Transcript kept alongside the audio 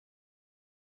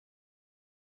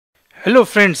Hello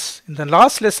friends, in the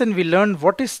last lesson we learned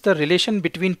what is the relation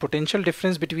between potential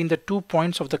difference between the 2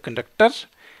 points of the conductor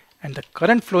and the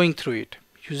current flowing through it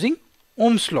using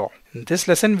Ohm's law. In this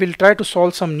lesson we'll try to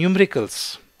solve some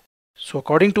numericals. So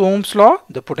according to Ohm's law,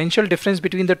 the potential difference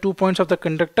between the 2 points of the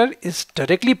conductor is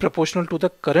directly proportional to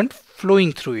the current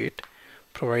flowing through it,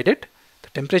 provided the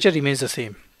temperature remains the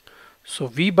same. So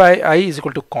V by I is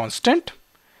equal to constant,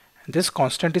 and this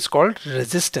constant is called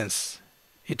resistance.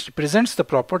 It represents the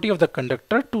property of the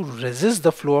conductor to resist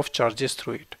the flow of charges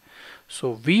through it.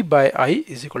 So V by I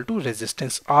is equal to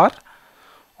resistance R,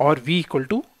 or V equal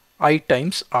to I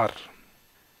times R.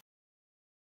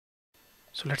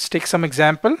 So let's take some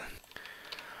example.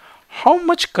 How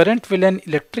much current will an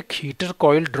electric heater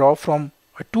coil draw from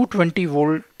a 220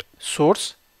 volt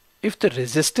source if the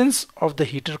resistance of the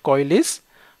heater coil is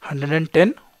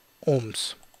 110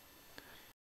 ohms?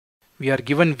 We are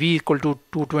given V equal to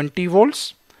 220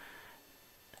 volts,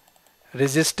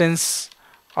 resistance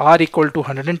R equal to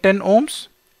 110 ohms,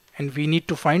 and we need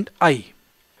to find I.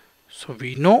 So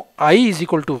we know I is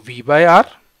equal to V by R.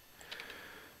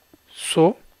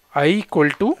 So I equal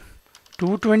to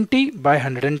 220 by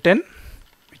 110,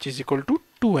 which is equal to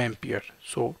 2 ampere.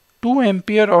 So 2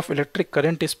 ampere of electric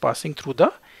current is passing through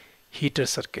the heater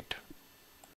circuit.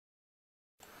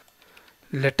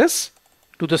 Let us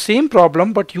do the same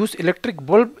problem but use electric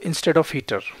bulb instead of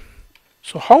heater.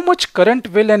 So how much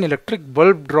current will an electric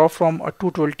bulb draw from a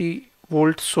 220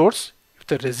 volt source if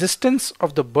the resistance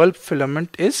of the bulb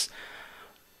filament is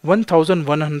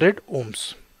 1100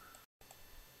 ohms?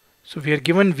 So we are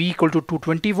given V equal to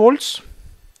 220 volts,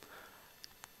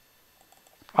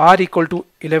 R equal to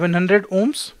 1100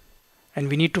 ohms, and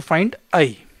we need to find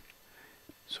I.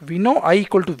 So we know I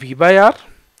equal to V by R.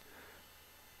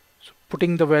 So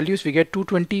putting the values, we get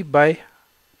 220 by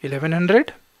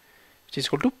 1100, which is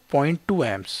equal to 0.2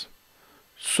 amps.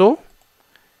 So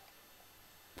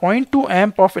 0.2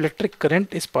 amp of electric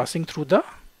current is passing through the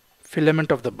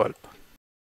filament of the bulb.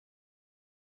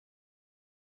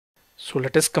 So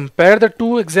let us compare the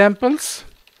two examples.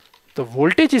 The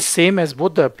voltage is same as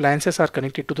both the appliances are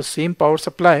connected to the same power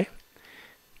supply,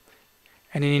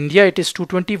 and in India it is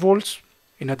 220 volts.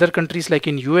 In other countries like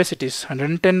in US it is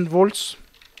 110 volts.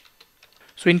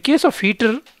 So in case of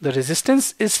heater, the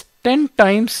resistance is 10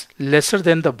 times lesser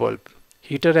than the bulb.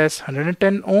 Heater has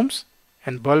 110 ohms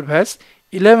and bulb has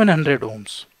 1100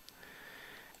 ohms.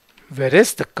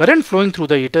 Whereas the current flowing through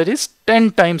the heater is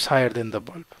 10 times higher than the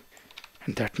bulb.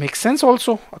 And that makes sense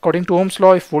also. According to Ohm's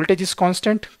law, if voltage is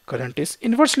constant, current is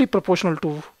inversely proportional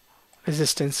to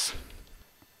resistance.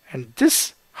 And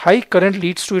this high current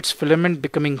leads to its filament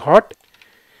becoming hot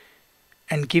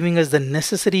and giving us the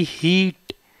necessary heat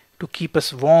to keep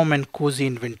us warm and cozy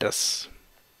in winters.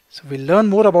 So we'll learn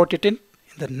more about it in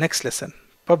the next lesson.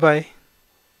 Bye-bye.